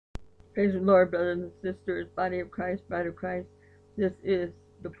Praise the Lord, brothers and sisters, body of Christ, bride of Christ. This is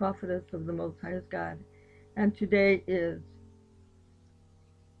the prophetess of the Most Highest God. And today is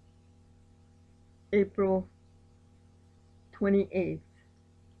April 28th,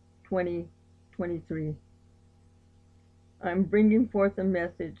 2023. I'm bringing forth a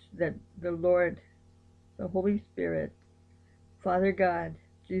message that the Lord, the Holy Spirit, Father God,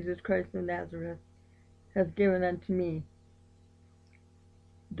 Jesus Christ of Nazareth, has given unto me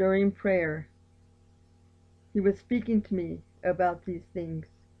during prayer. He was speaking to me about these things.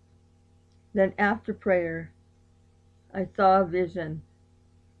 Then after prayer, I saw a vision,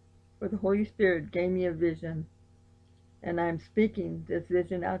 for the Holy Spirit gave me a vision, and I'm speaking this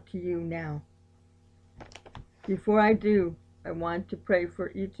vision out to you now. Before I do, I want to pray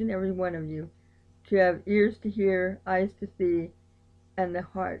for each and every one of you to have ears to hear, eyes to see, and the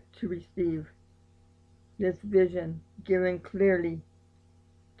heart to receive this vision given clearly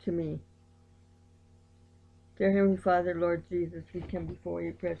to me. Dear Heavenly Father, Lord Jesus, we come before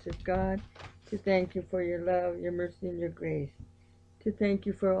you, precious God, to thank you for your love, your mercy, and your grace. To thank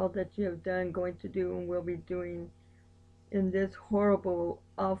you for all that you have done, going to do, and will be doing in this horrible,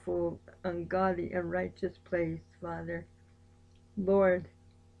 awful, ungodly, and righteous place, Father. Lord,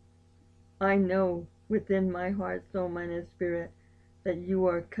 I know within my heart, soul, mind, and spirit that you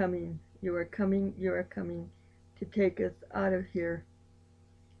are coming. You are coming. You are coming to take us out of here.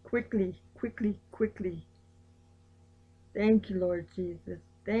 Quickly, quickly, quickly. Thank you, Lord Jesus.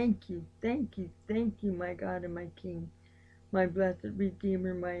 Thank you, thank you, thank you, my God and my King, my blessed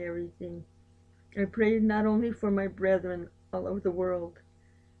Redeemer, my everything. I pray not only for my brethren all over the world,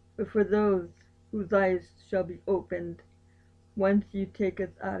 but for those whose eyes shall be opened once you take us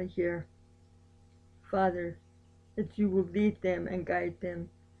out of here. Father, that you will lead them and guide them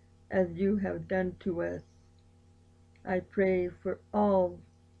as you have done to us. I pray for all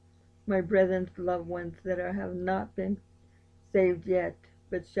my brethren's loved ones that have not been saved yet,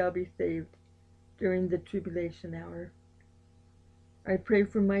 but shall be saved during the tribulation hour. I pray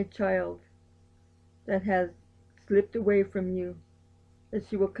for my child that has slipped away from you, that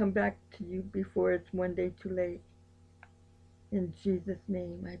she will come back to you before it's one day too late. In Jesus'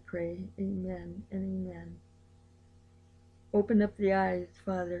 name I pray, amen and amen. Open up the eyes,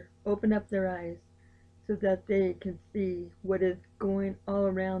 Father, open up their eyes so that they can see what is going all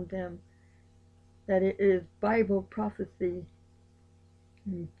around them, that it is Bible prophecy.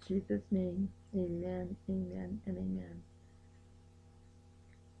 In Jesus' name, amen, amen, and amen.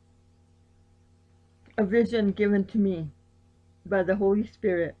 A vision given to me by the Holy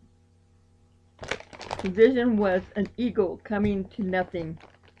Spirit. The vision was an eagle coming to nothing,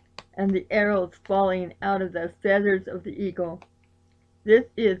 and the arrows falling out of the feathers of the eagle. This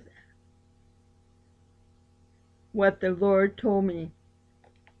is what the Lord told me,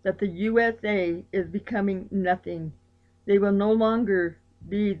 that the USA is becoming nothing. They will no longer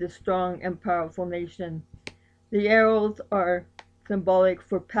be the strong and powerful nation. The arrows are symbolic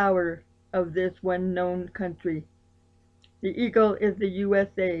for power of this one known country. The eagle is the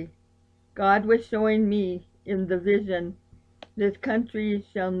USA. God was showing me in the vision, this country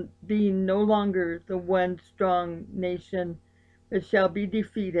shall be no longer the one strong nation, but shall be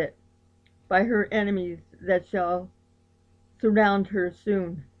defeated by her enemies that shall surround her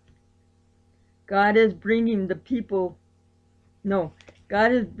soon. God is bringing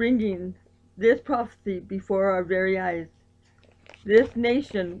God is bringing this prophecy before our very eyes. This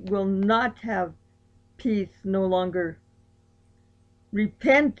nation will not have peace no longer.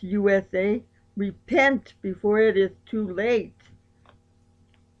 Repent, USA. Repent before it is too late.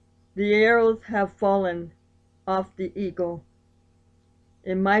 The arrows have fallen off the eagle.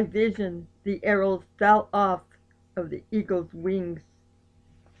 In my vision, the arrows fell off of the eagle's wings.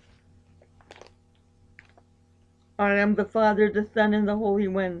 I am the Father, the Son, and the Holy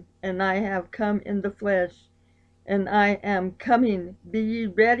One, and I have come in the flesh, and I am coming. Be ye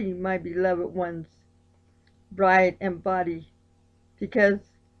ready, my beloved ones, bride and body, because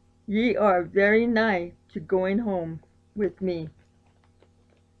ye are very nigh to going home with me,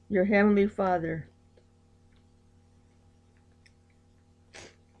 your heavenly Father.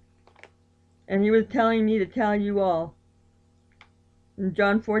 And he was telling me to tell you all, in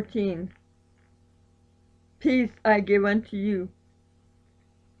John 14, peace I give unto you,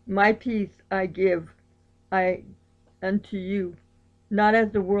 my peace I give unto you, not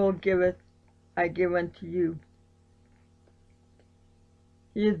as the world giveth, I give unto you.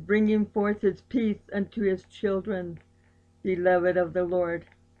 He is bringing forth his peace unto his children, beloved of the Lord.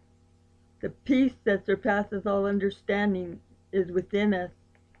 The peace that surpasses all understanding is within us.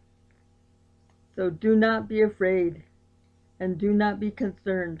 So do not be afraid, and do not be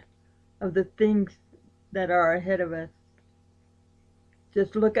concerned of the things that are ahead of us.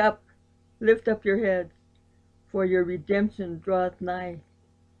 Just look up, lift up your heads, for your redemption draweth nigh.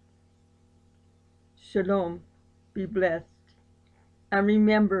 Shalom, be blessed. And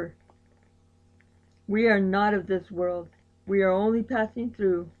remember, we are not of this world. We are only passing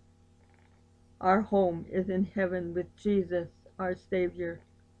through. Our home is in heaven with Jesus, our Savior,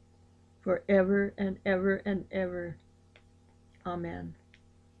 forever and ever and ever. Amen.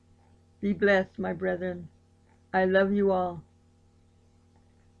 Be blessed, my brethren. I love you all.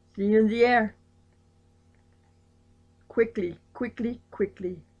 See you in the air. Quickly, quickly,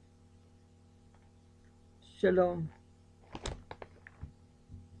 quickly. Shalom.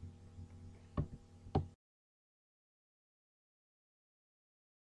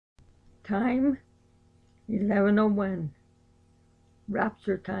 Time 11:01.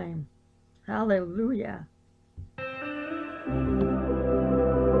 Rapture time. Hallelujah.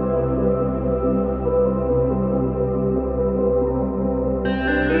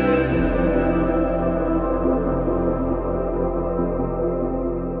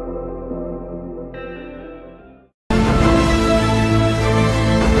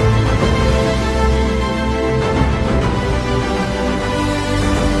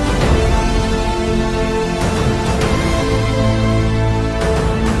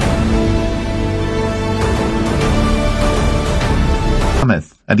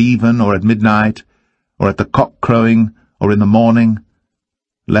 Cometh at even, or at midnight, or at the cock crowing, or in the morning,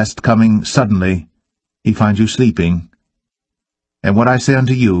 lest coming suddenly he find you sleeping. And what I say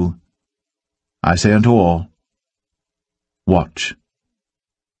unto you, I say unto all, watch.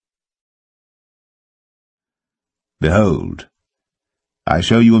 Behold, I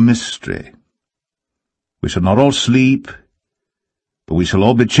show you a mystery. We shall not all sleep, but we shall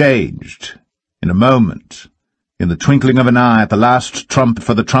all be changed in a moment, in the twinkling of an eye, at the last trump,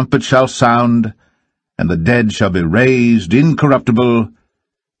 for the trumpet shall sound, and the dead shall be raised incorruptible,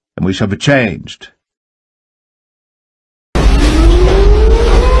 and we shall be changed.